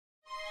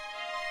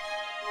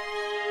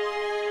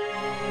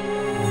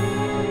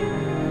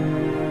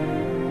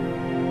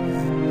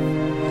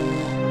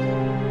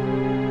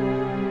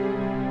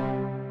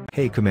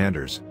Hey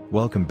Commanders,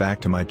 welcome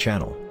back to my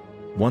channel.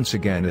 Once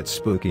again it's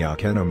Spooky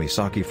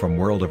Misaki from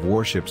World of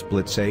Warships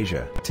Blitz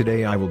Asia.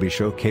 Today I will be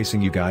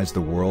showcasing you guys the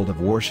World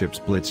of Warships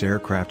Blitz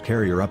Aircraft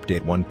Carrier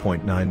Update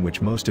 1.9,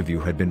 which most of you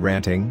had been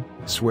ranting,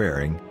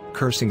 swearing,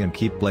 cursing and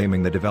keep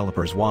blaming the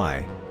developers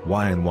why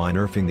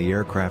nerfing the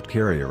aircraft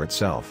carrier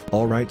itself.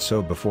 Alright,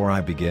 so before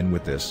I begin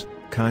with this,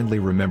 kindly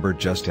remember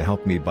just to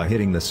help me by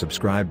hitting the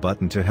subscribe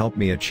button to help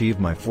me achieve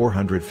my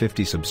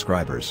 450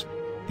 subscribers.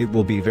 It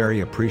will be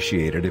very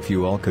appreciated if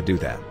you all could do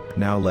that.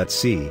 Now let's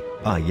see,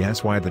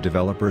 why the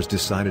developers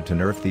decided to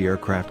nerf the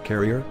aircraft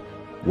carrier?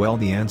 Well,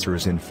 the answer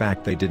is in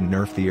fact they didn't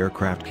nerf the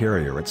aircraft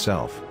carrier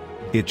itself.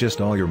 It just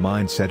all your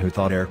mindset who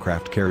thought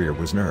aircraft carrier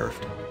was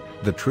nerfed.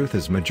 The truth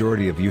is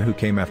majority of you who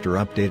came after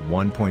update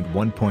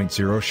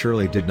 1.1.0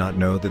 surely did not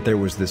know that there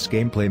was this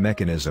gameplay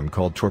mechanism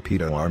called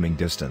torpedo arming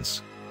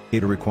distance.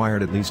 It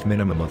required at least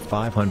minimum of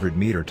 500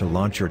 meter to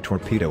launch your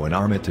torpedo and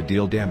arm it to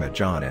deal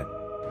damage on it.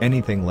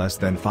 Anything less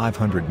than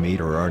 500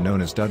 meter are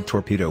known as dud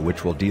torpedo,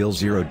 which will deal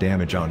 0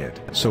 damage on it.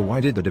 So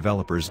why did the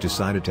developers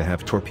decided to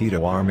have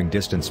torpedo arming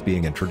distance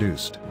being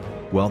introduced?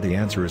 Well, the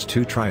answer is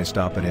to try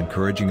stop an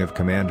encouraging of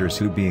commanders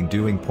who being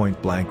doing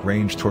point blank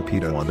range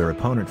torpedo on their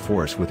opponent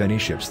force with any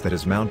ships that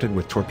is mounted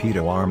with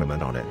torpedo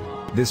armament on it.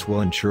 This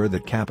will ensure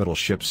that capital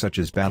ships such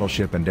as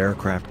battleship and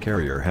aircraft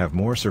carrier have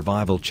more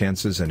survival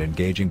chances and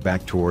engaging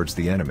back towards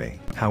the enemy.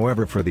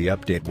 However, for the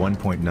update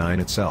 1.9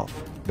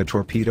 itself, the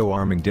torpedo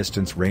arming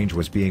distance range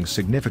was being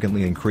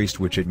significantly increased,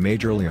 which it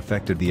majorly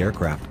affected the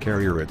aircraft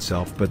carrier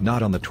itself but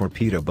not on the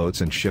torpedo boats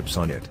and ships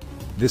on it.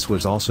 This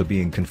was also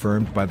being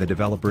confirmed by the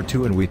developer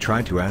too, and we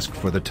tried to ask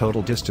for the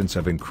total distance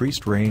of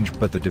increased range,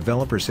 but the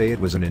developers say it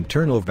was an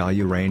internal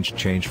value range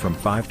change from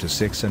 5 to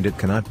 6 and it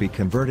cannot be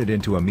converted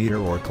into a meter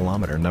or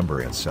kilometer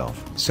number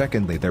itself.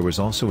 Secondly, there was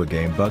also a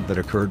game bug that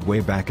occurred way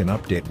back in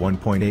update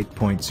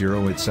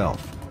 1.8.0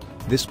 itself.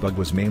 This bug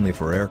was mainly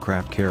for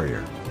aircraft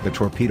carrier. The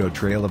torpedo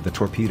trail of the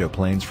torpedo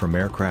planes from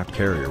aircraft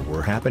carrier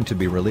happened to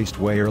be released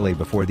way early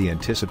before the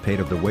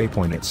anticipated the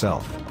waypoint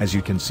itself. As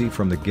you can see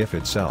from the GIF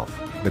itself,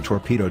 the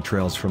torpedo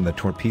trails from the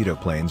torpedo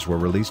planes were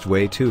released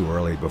way too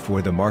early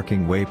before the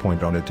marking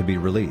waypoint on it to be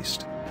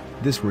released.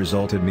 This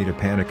resulted me to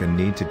panic and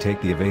need to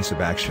take the evasive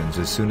actions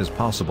as soon as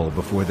possible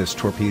before this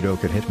torpedo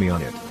could hit me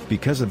on it.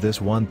 Because of this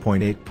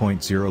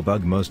 1.8.0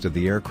 bug, most of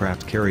the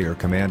aircraft carrier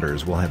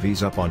commanders will have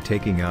ease up on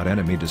taking out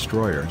enemy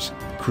destroyers,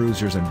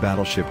 cruisers and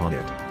battleship on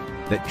it.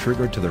 That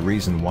triggered to the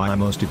reason why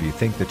most of you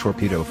think the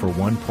torpedo for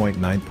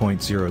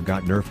 1.9.0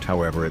 got nerfed.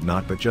 However, it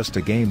not, but just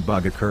a game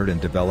bug occurred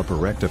and developer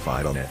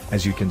rectified on it.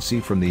 As you can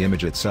see from the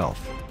image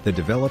itself, the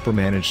developer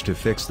managed to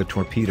fix the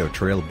torpedo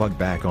trail bug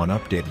back on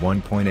update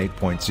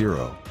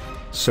 1.8.0.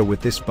 So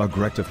with this bug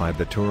rectified,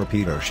 the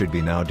torpedo should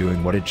be now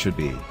doing what it should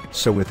be.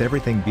 So with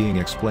everything being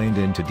explained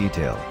into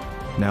detail,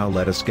 now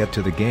let us get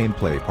to the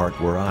gameplay part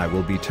where I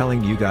will be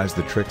telling you guys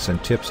the tricks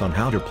and tips on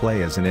how to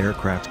play as an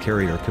aircraft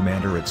carrier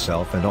commander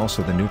itself and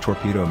also the new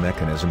torpedo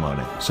mechanism on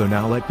it. So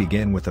now let's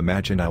begin with the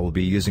match, and I will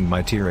be using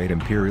my Tier 8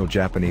 Imperial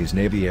Japanese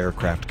Navy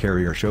aircraft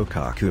carrier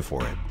Shokaku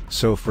for it.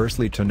 So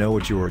firstly, to know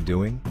what you are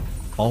doing,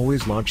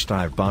 always launch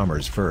dive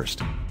bombers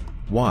first.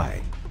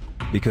 Why?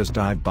 Because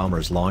dive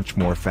bombers launch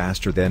more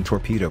faster than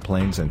torpedo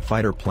planes and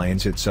fighter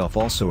planes itself.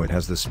 Also, it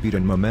has the speed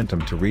and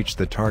momentum to reach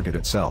the target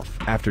itself.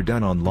 After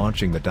done on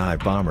launching the dive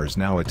bombers,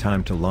 now a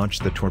time to launch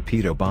the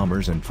torpedo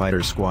bombers and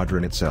fighter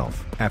squadron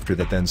itself. After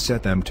that, then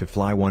set them to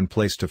fly one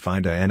place to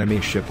find a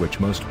enemy ship, which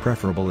most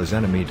preferable is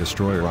enemy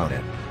destroyer on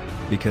it.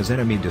 Because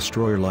enemy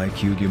destroyer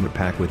like you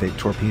pack with a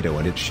torpedo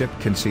and its ship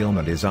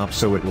concealment is off,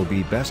 so it will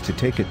be best to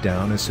take it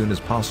down as soon as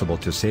possible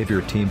to save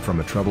your team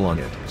from a trouble on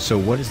it. So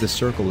what is the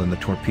circle in the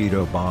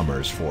torpedo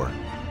bombers for?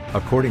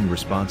 According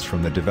response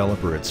from the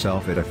developer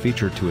itself, it a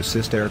feature to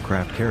assist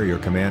aircraft carrier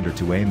commander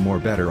to aim more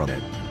better on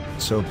it.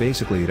 So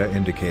basically it a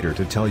indicator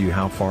to tell you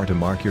how far to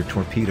mark your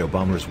torpedo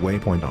bomber's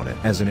waypoint on it.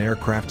 As an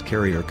aircraft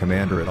carrier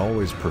commander, it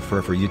always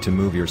prefer for you to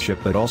move your ship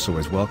but also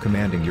as well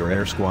commanding your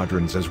air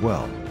squadrons as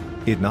well.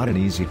 It not an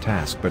easy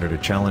task but it a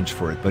challenge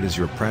for it, but as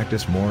you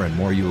practice more and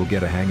more you will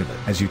get a hang of it.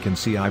 As you can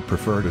see, I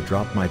prefer to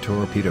drop my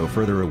torpedo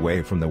further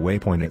away from the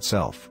waypoint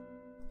itself.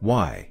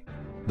 Why?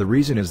 The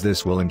reason is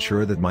this will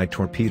ensure that my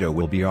torpedo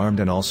will be armed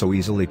and also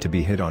easily to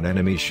be hit on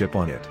enemy ship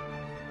on it.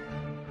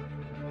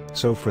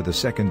 So for the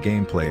second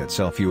gameplay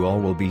itself, you all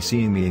will be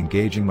seeing me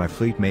engaging my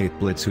fleetmate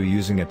Blitz, who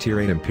using a Tier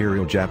 8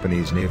 Imperial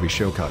Japanese Navy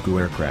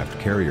Shokaku aircraft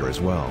carrier as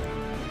well.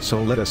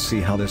 So let us see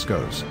how this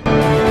goes.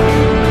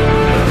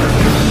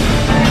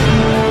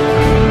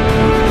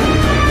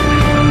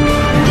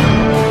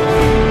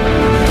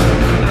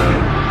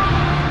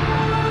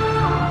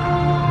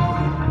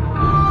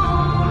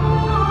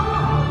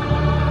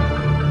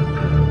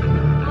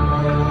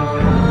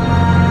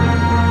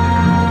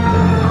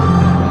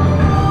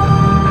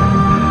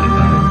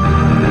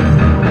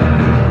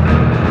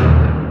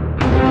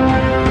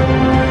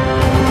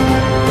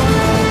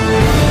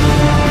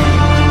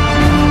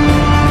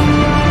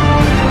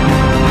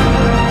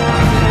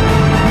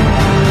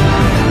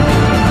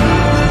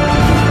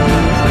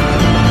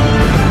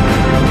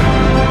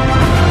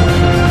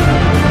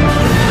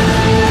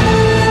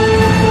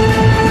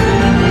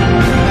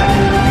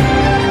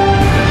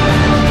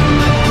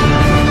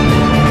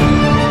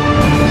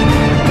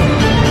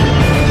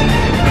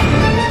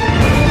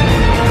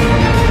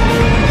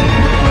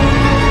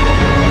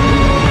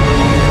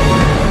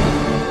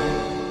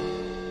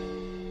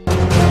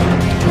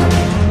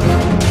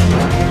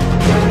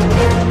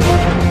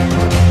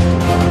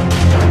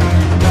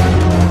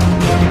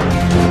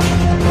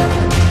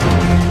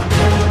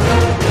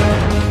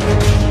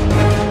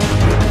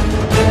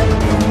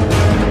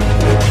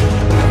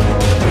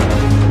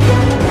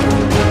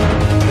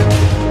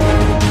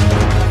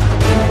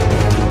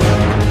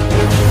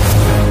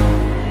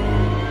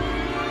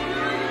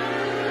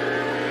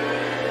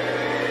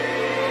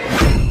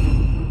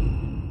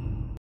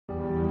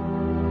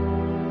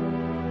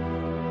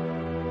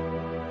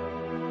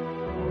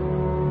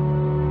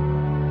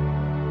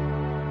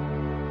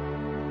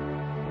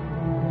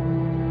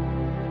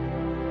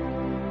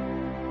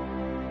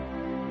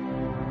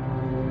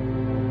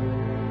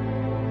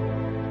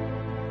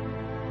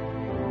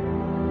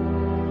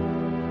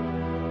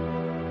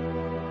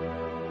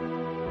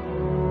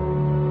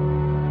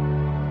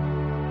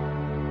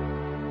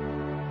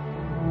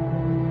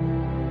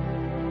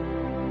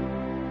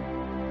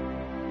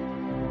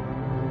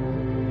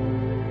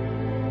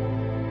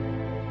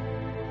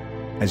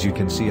 As you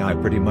can see, I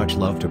pretty much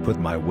love to put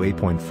my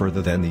waypoint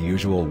further than the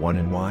usual one,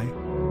 and why?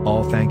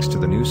 All thanks to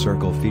the new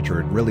circle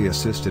feature. It really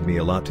assisted me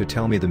a lot to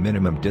tell me the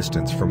minimum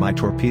distance for my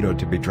torpedo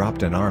to be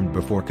dropped and armed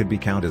before could be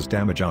counted as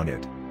damage on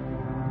it.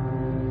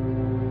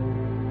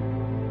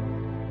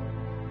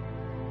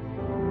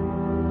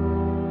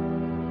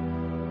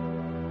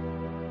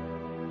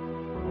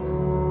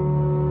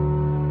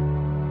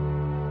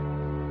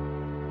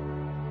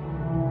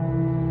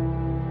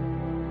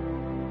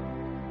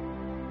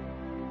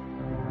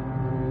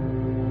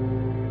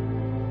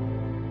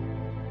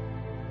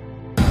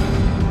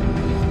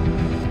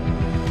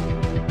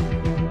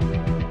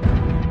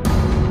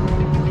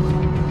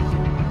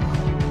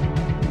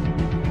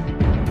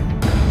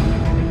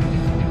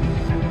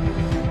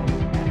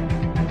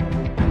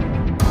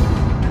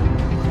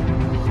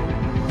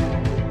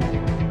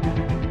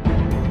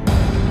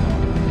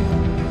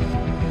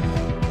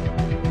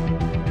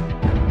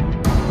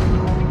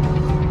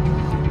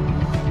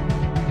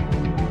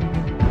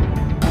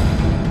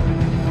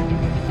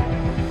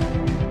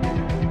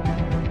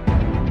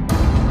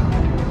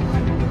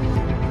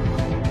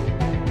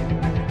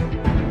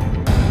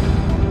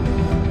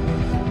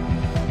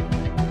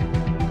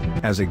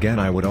 As again,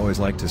 I would always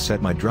like to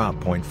set my drop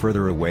point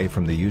further away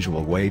from the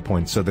usual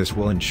waypoint, so this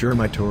will ensure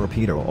my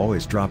torpedo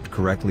always dropped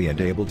correctly and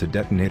able to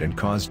detonate and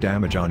cause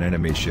damage on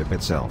enemy ship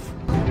itself.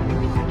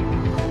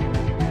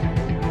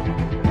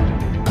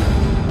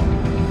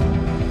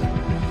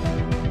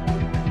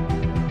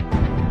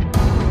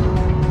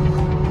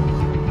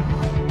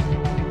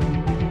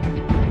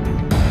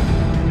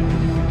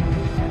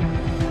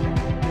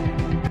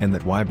 And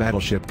that why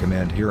battleship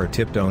command here, a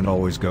tip: don't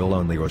always go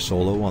lonely or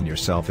solo on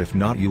yourself. If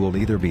not, you will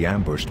either be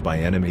ambushed by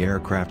enemy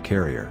aircraft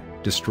carrier,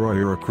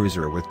 destroyer or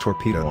cruiser with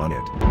torpedo on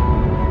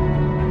it.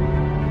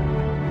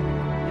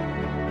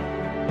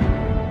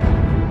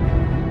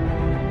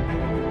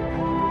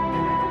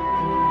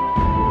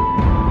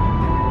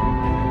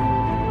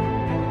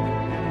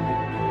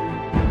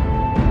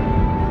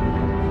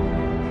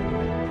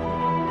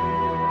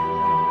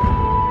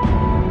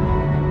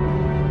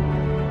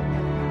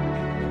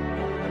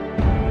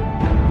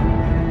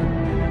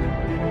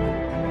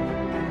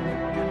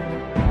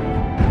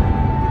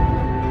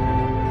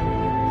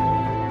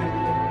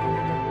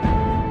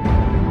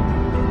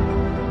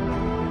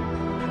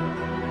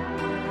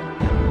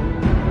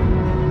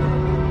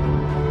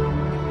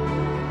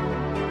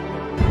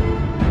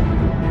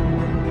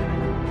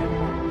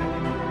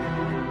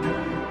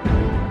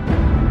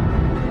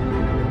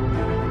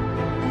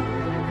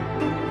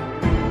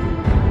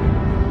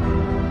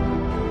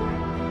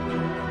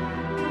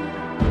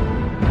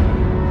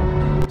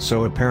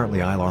 So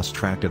apparently I lost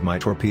track of my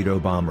torpedo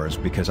bombers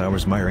because I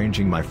was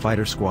arranging my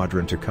fighter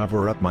squadron to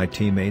cover up my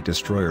teammate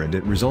destroyer, and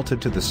it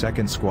resulted to the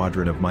second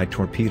squadron of my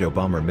torpedo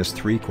bomber missed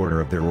 3/4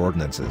 of their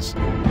ordnances.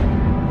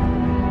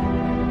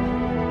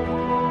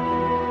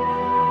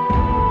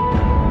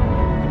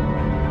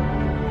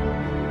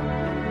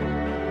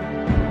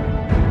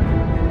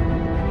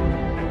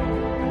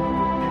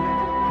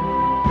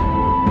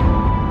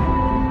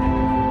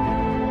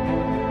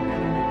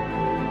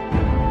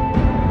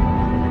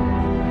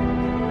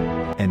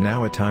 And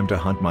now a time to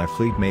hunt my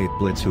fleetmate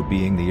Blitz, who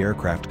being the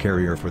aircraft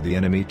carrier for the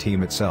enemy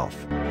team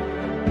itself.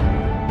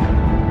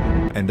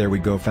 And there we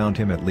go, found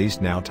him at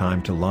least. Now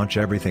time to launch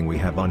everything we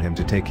have on him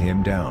to take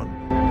him down.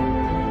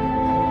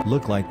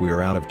 Look like we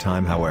are out of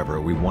time,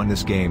 however we won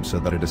this game, so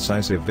that a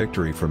decisive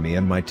victory for me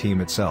and my team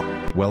itself.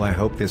 Well, I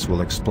hope this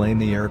will explain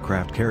the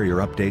aircraft carrier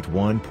update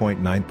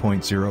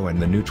 1.9.0 and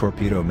the new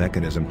torpedo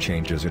mechanism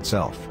changes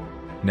itself.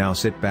 Now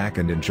sit back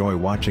and enjoy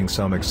watching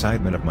some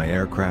excitement of my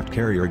aircraft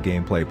carrier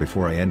gameplay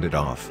before I end it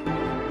off.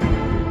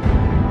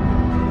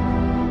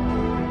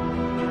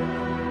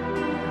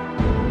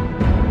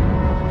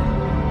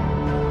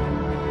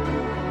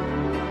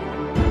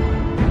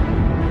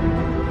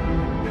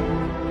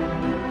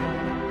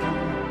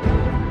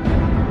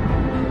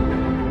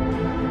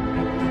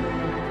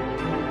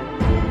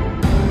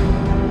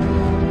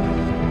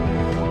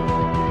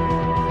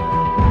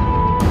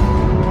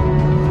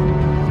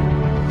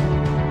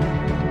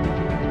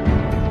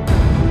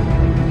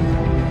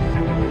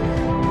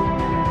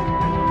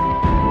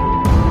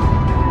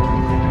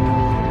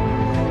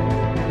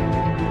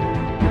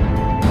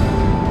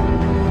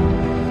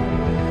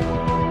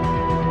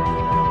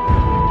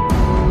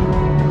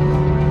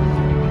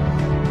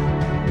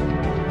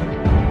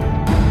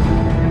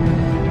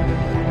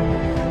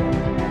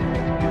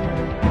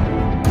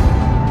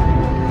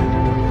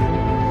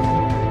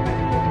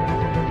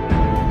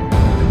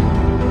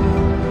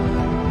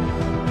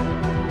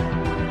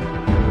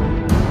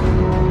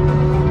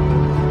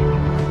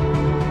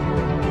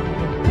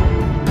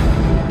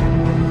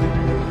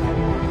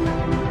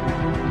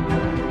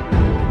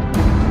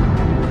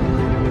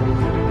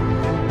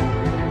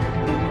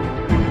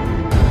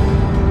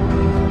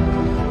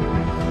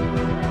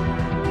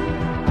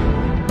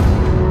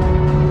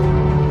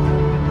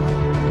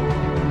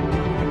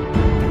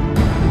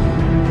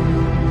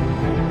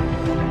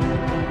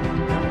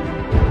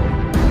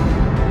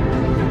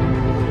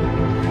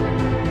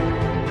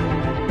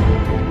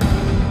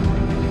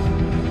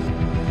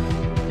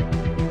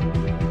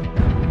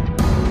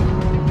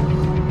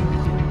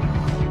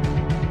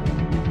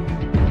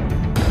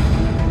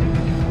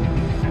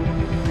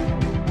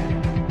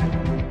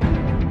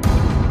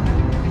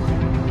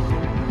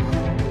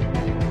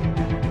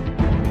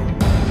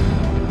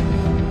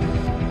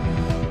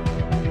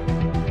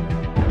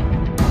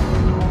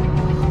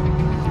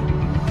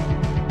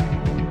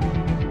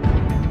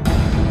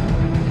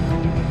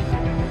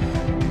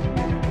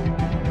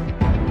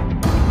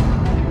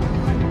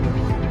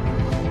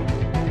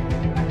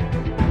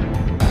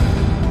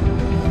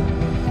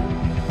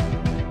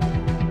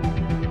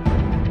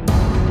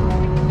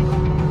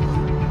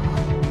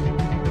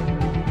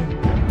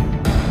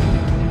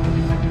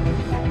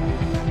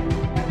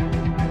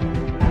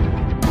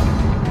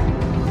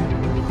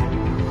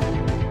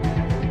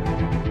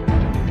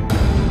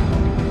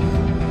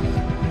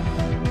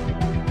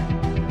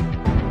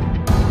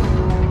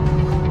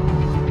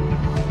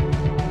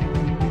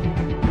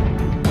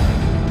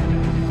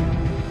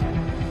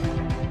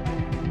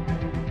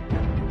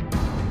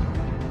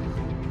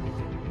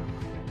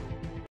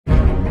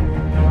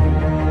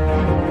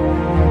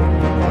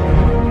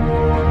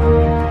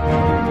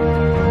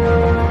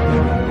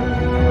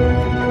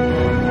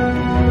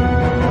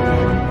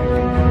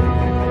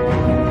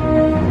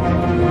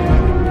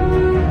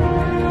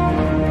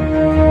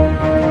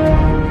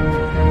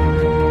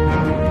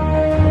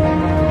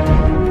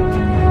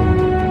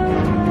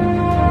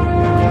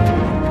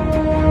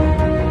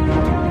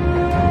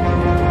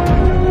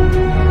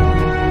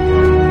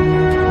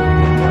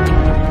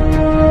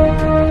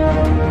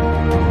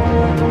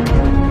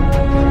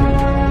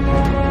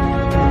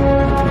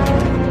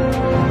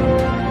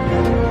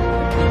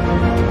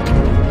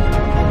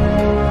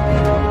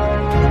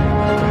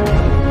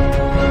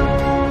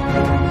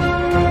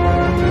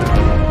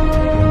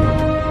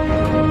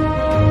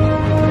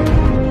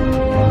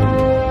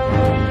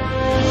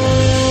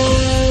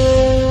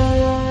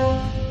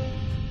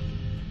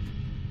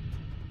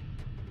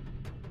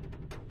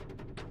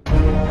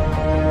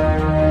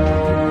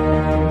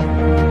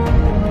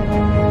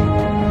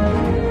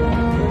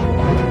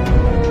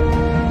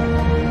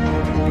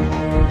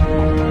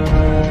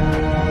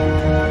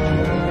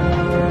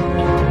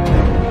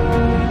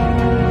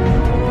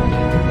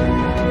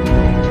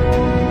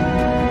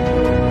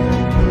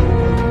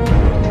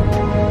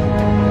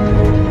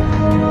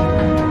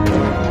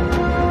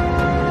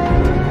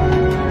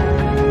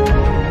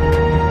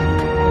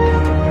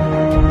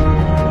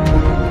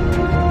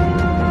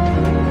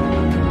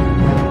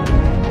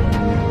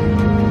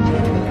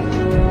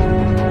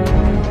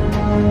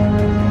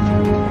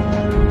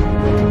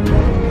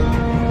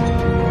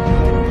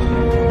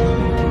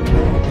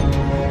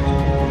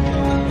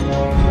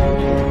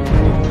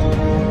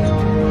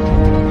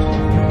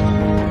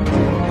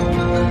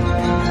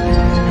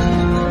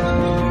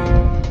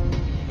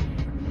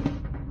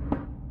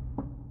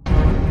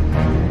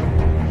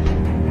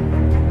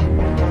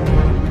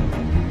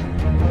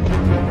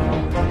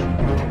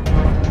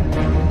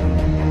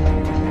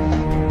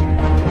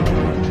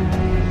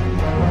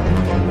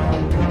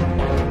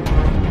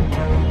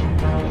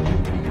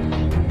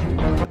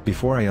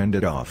 Before I end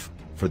it off,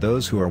 for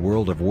those who are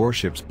World of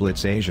Warships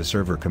Blitz Asia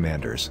server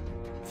commanders,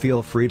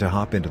 feel free to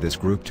hop into this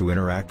group to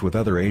interact with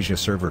other Asia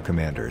server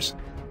commanders.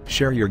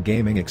 Share your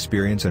gaming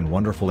experience and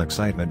wonderful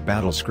excitement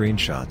battle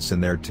screenshots in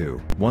there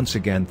too. Once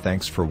again,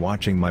 thanks for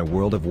watching my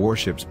World of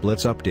Warships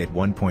Blitz Update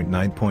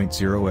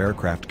 1.9.0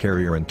 aircraft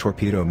carrier and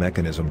torpedo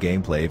mechanism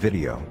gameplay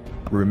video.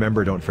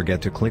 Remember, don't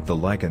forget to click the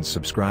like and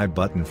subscribe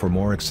button for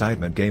more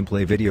excitement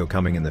gameplay video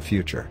coming in the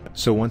future.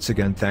 So once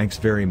again, thanks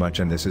very much,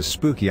 and this is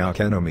Spooky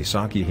Akeno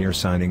Misaki here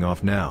signing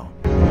off now.